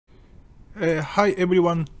Hi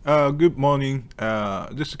everyone, good morning.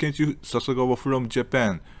 This is Kenshi Sasagawa from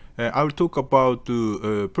Japan. I will talk about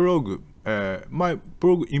Prolog, my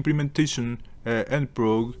Prolog implementation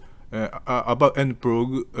N-Prolog. About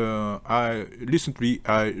N-Prolog, I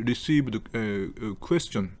received a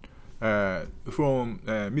question from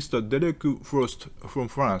Mr. Derek Frost from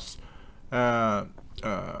France.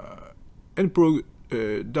 N-Prolog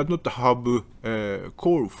does not have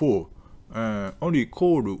call 4. Only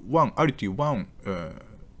call one arity one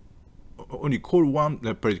only call one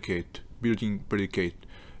predicate built-in predicate.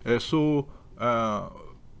 So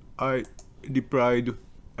I replied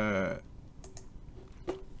the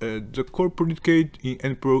call predicate in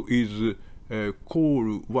N-Prolog is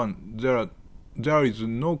call one. There is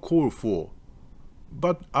no call for.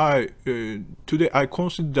 But today I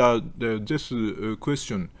consider this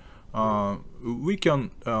question. We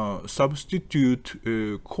can substitute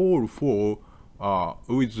call 4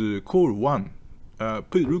 with call 1.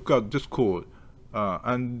 Please look at this code,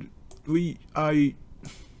 and I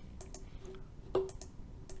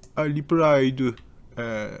replied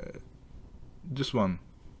this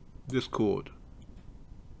code.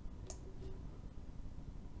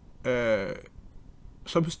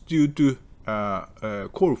 Substitute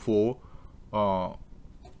call 4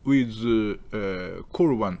 with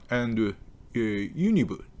call 1 and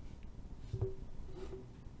unib.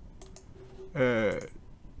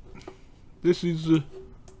 This is the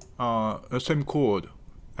same code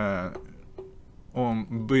on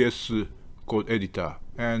VS Code editor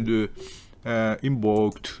and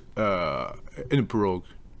invoked N-Prolog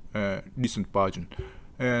recent version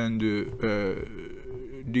and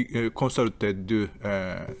consulted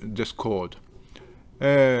this code.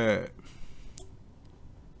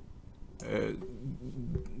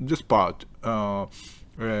 This part,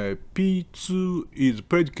 P2 is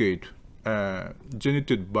predicate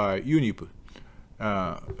generated by unib.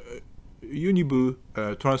 Unib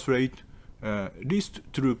translate list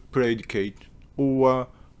to predicate or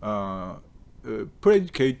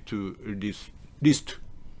predicate to list.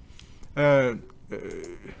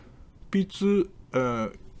 P2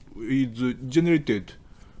 is generated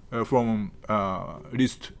from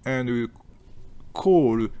list and we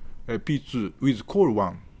call P2 with call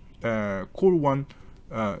 1. Call 1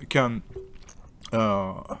 can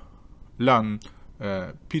run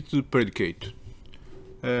P2 predicate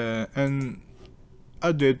and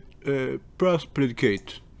added plus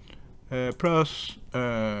predicate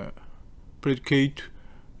predicate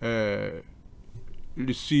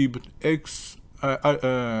received x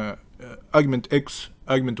argument x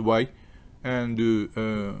argument y and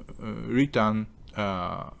return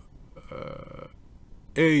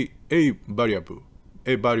a variable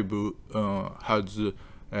has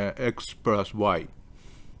x plus y.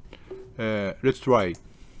 Let's try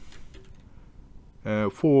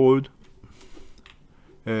forward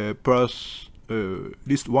plus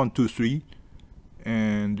list 1 2 3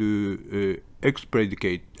 and x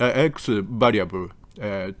predicate x variable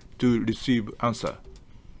to receive answer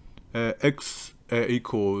x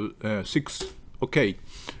equal 6. Okay.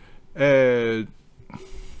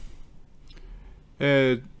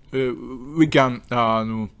 We can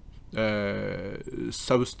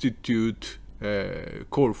substitute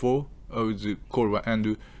call 4 with call 1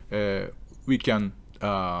 and we can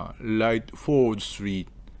write forward 3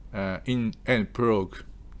 in N-Prolog.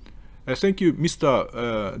 Thank you, Mr.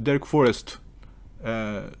 Derek Forrest.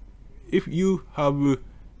 If you have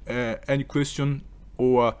any question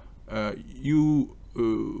or you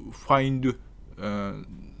find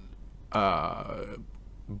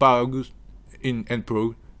bugs in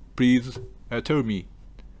N-Prolog, please tell me.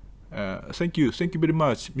 Thank you very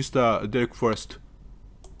much, Mr. Derek Forrest.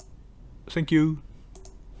 Thank you.